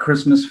Black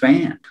Christmas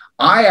fan.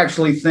 I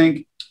actually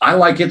think I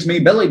like It's Me,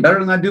 Billy better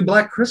than I do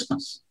Black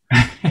Christmas.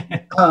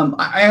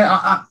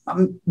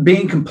 I'm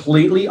being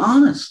completely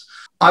honest.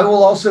 I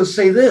will also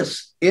say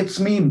this. It's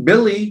Me,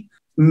 Billy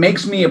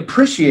makes me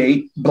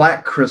appreciate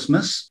Black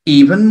Christmas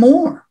even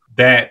more.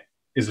 That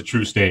is a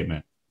true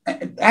statement.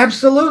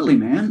 Absolutely,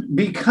 man.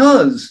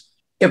 Because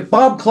if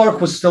Bob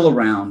Clark was still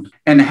around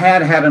and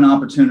had an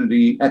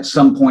opportunity at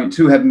some point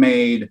to have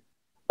made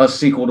a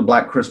sequel to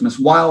Black Christmas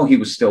while he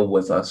was still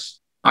with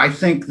us, I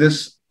think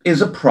this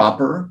is a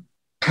proper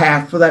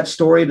path for that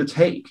story to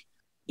take.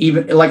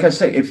 Even like I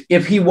say,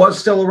 if he was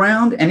still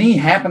around and he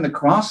happened to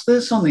cross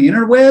this on the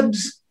interwebs,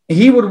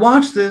 he would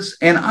watch this,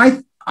 and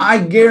I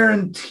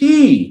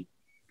guarantee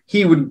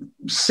he would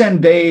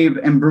send Dave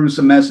and Bruce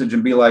a message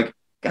and be like,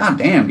 God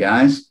damn,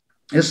 guys,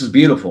 this is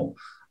beautiful.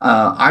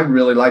 I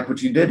really like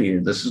what you did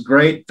here. This is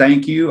great.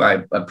 Thank you.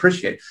 I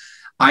appreciate it.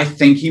 I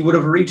think he would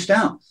have reached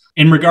out.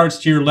 In regards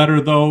to your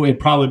letter, though, it'd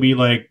probably be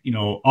like,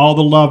 all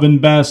the love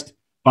and best,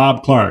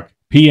 Bob Clark.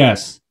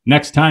 P.S.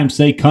 Next time,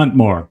 say cunt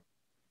more.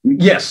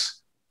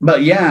 Yes.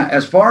 But yeah,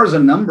 as far as a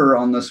number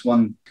on this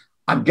one,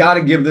 I've got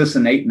to give this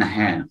an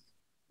 8.5.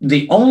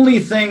 The only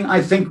thing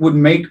I think would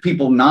make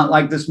people not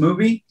like this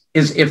movie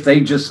is if they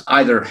just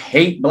either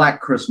hate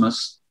Black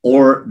Christmas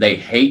or they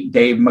hate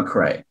Dave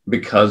McRae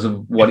because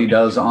of what he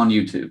does on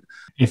YouTube.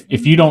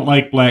 If you don't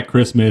like Black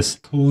Christmas,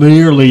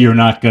 clearly you're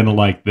not going to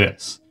like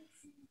this.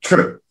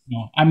 True.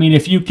 I mean,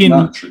 if you can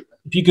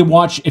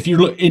watch, if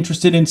you're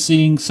interested in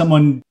seeing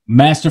someone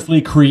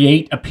masterfully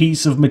create a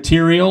piece of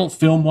material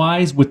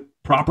film-wise with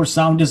proper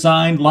sound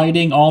design,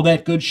 lighting, all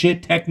that good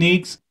shit,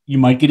 techniques, you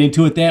might get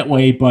into it that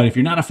way. But if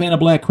you're not a fan of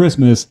Black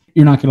Christmas,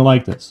 you're not going to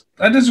like this.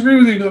 I disagree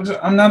with you.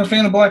 I'm not a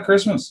fan of Black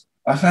Christmas.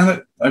 I found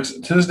it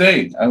to this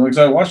day. I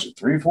watched it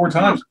 3 or 4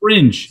 times.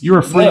 Fringe. You're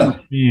a fringe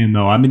fan,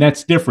 though. I mean,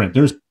 that's different.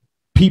 There's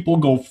people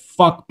go,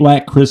 fuck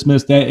Black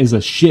Christmas. That is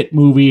a shit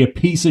movie, a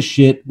piece of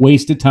shit,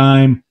 waste of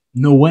time.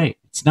 No way.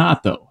 It's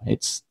not, though.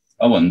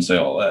 I wouldn't say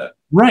all that.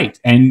 Right.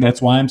 And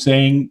that's why I'm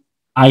saying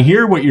I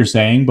hear what you're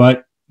saying,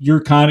 but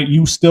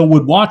you still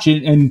would watch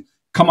it and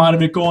come out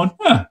of it going,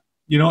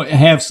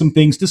 have some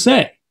things to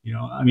say.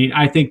 I mean,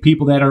 I think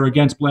people that are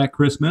against Black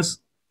Christmas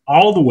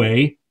all the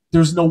way,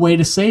 there's no way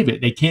to save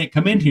it. They can't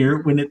come in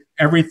here when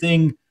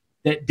everything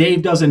that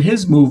Dave does in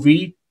his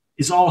movie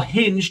is all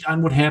hinged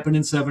on what happened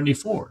in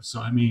 74. So,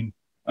 I mean,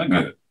 I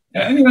get it.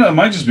 Yeah, and it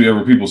might just be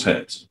over people's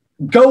heads.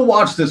 Go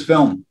watch this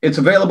film. It's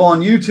available on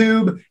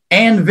YouTube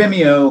and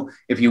Vimeo.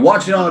 If you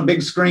watch it on a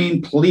big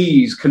screen,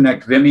 please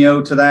connect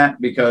Vimeo to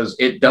that because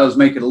it does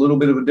make it a little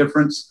bit of a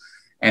difference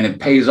and it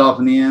pays off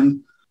in the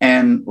end.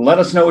 And let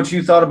us know what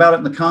you thought about it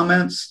in the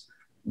comments.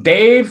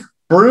 Dave,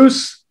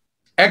 Bruce,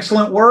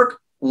 excellent work.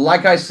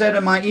 Like I said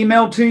in my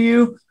email to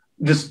you,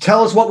 just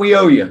tell us what we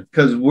owe you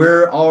because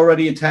we're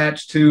already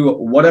attached to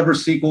whatever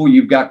sequel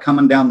you've got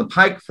coming down the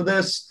pike for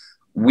this.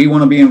 We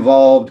want to be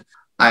involved.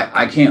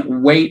 I can't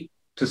wait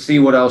to see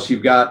what else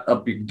you've got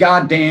up your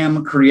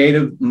goddamn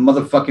creative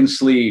motherfucking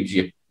sleeves,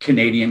 you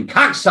Canadian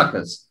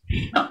cocksuckers.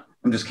 No,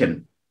 I'm just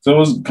kidding.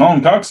 So call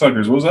them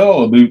cocksuckers. What's that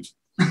all about?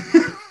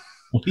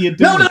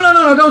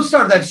 No, don't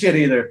start that shit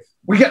either.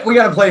 We got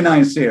to play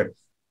nice here.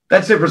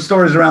 That's it for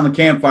Stories Around the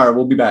Campfire.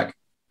 We'll be back.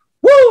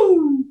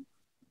 Woo!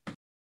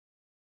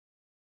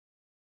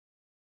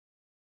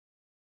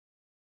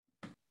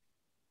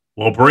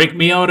 Well, break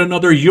me out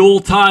another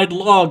Yuletide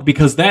log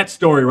because that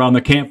Story Around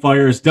the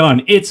Campfire is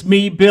done. It's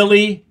me,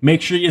 Billy.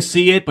 Make sure you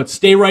see it, but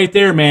stay right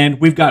there, man.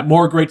 We've got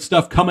more great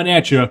stuff coming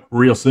at you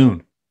real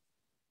soon.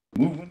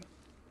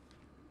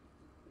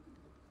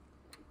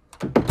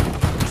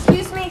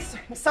 Excuse me,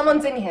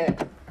 someone's in here.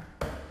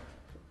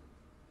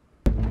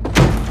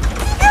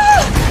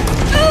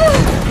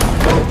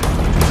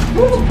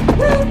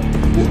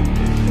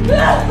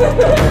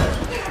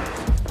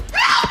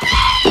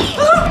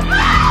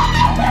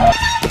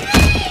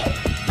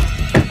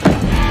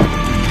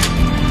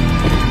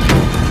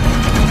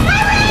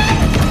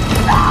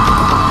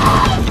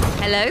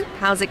 Hello,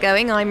 how's it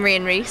going? I'm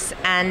Rian Reese,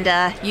 and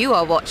you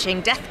are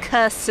watching Death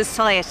Curse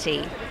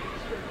Society.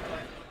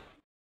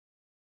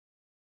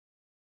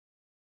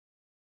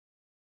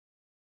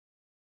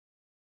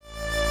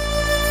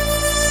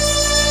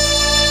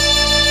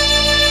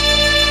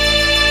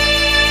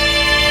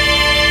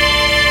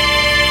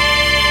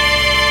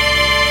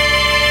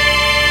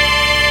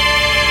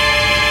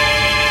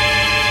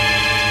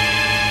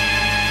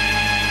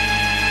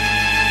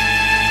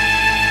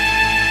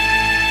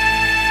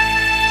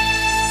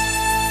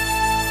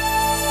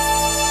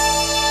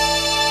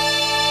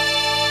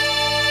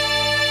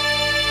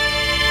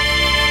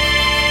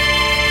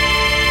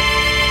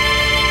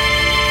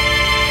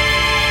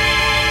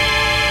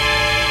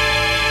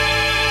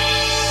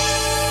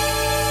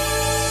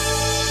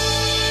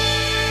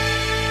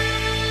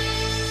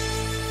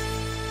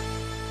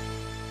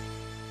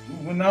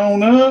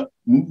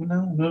 Moving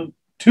on up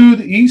to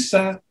the east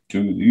side.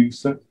 To the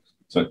east side.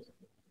 So,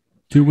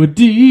 To a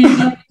deep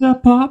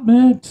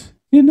apartment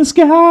in the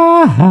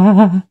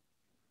sky.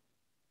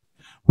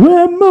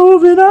 We're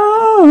moving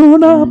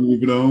on up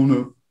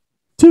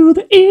to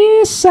the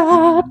east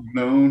side.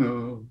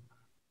 No.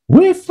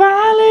 We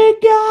finally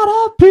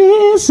got a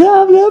piece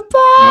of the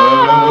pie.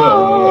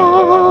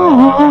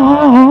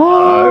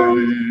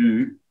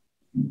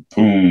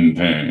 Boom,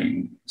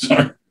 bang.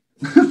 Sorry.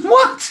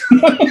 What?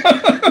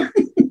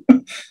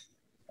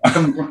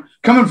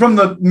 Coming from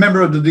the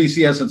member of the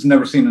DCS that's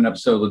never seen an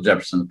episode of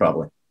Jefferson,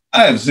 probably.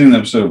 I haven't seen an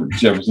episode of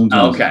Jefferson.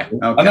 Okay.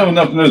 I know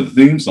enough to know the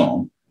theme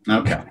song.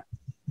 Okay.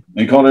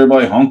 They called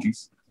everybody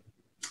honkies.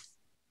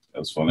 That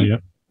was funny.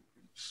 Yep.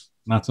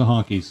 Lots of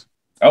honkies.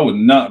 I would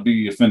not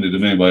be offended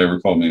if anybody ever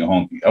called me a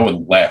honky. I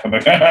would laugh. I'm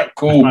like,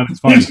 cool. It's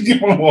funny. Just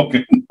keep on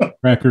walking.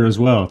 Cracker as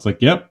well. It's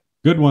like, yep,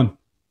 good one.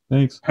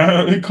 Thanks.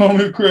 They call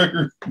me a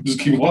cracker. Just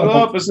keep What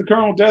walking. up? It's the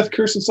Colonel Death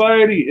Curse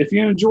Society. If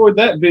you enjoyed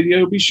that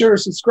video, be sure to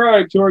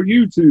subscribe to our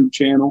YouTube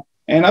channel.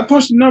 And I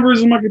punched the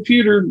numbers in my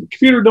computer. The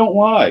computer don't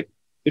lie.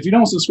 If you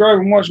don't subscribe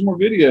and watch more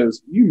videos,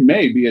 you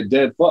may be a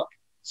dead fuck.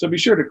 So be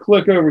sure to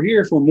click over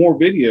here for more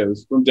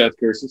videos from Death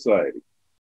Curse Society.